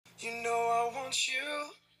You know I want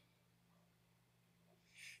you.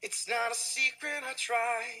 It's not a secret I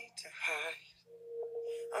try to hide.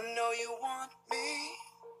 I know you want me,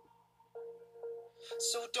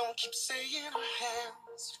 so don't keep saying our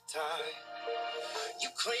hands are tied. You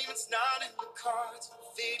claim it's not in the cards,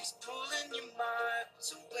 fate is pulling you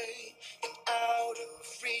miles away and out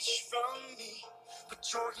of reach from me. But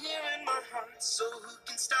you're here in my heart, so who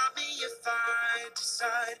can stop me if I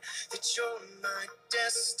decide that you're my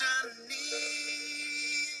destiny?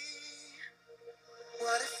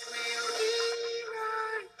 What if we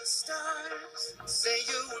rewrite the stars? Say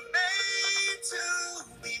you were made to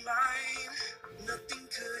be mine. Nothing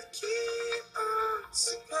could keep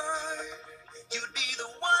us apart. You'd be the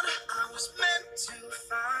one I was meant to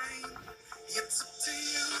find. It's up to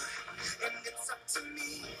you, and it's up to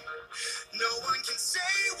me. No one can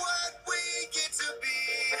say what we get to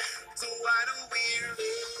be. So why don't we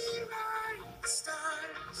rewrite the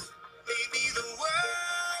stars? Maybe the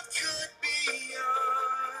world could be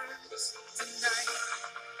yours tonight.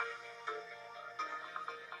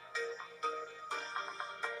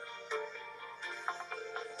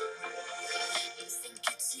 You think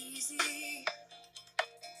it's easy?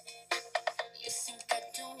 You think I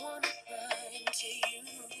don't wanna run to you?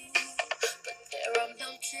 But there are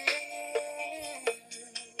mountains,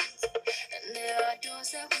 and there are doors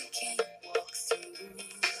that we can't walk through.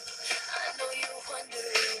 I know you're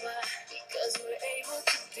wondering why, because we're able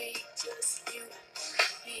to be just you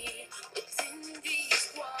and me within these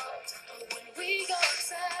walls. But when we go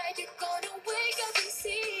outside, you're gonna wake up and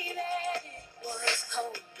see that it was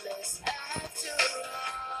hopeless after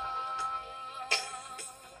all.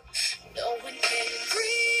 No one can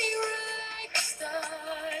rewrite the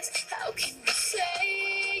stars. How can you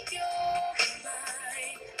say you're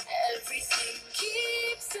mine? Everything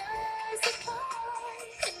keeps us apart,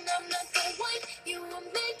 and I'm not the one you were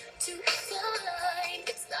meant to find.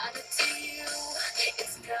 It's not up to you,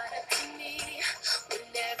 it's not up to me. When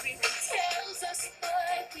everyone tells us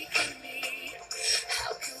what we can be,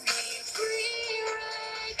 how can we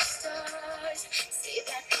rewrite the stars? Say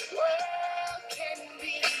that the world can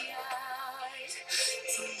be ours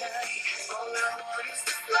tonight. All I want is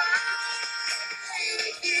to fly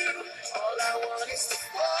with you. All I want is to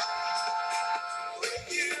fall with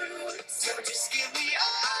you. So just give me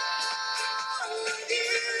all of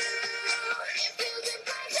you. It feels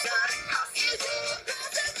impossible. It feels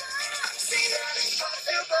impossible. Say that it's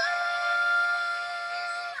possible.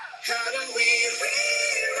 How do we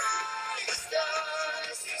rewrite the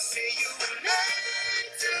stars? Say you were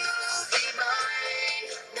meant to be mine.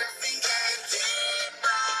 Nothing can keep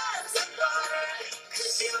us apart.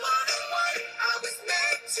 'Cause you are the one I was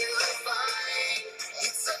meant to find.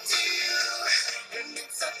 It's up to you, and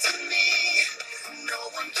it's up to me. No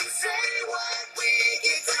one can say what we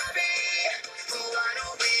get to be. So why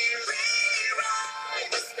don't we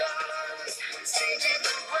rewrite the stars? Changing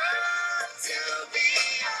the world to be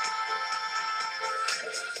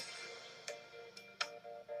ours.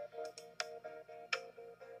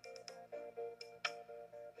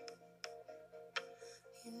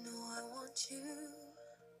 You know I want you.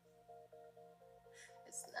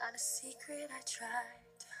 It's not a secret I tried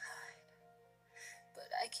to hide, but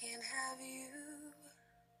I can't have you.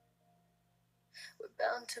 We're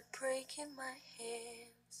bound to break and my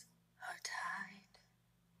hands are tied.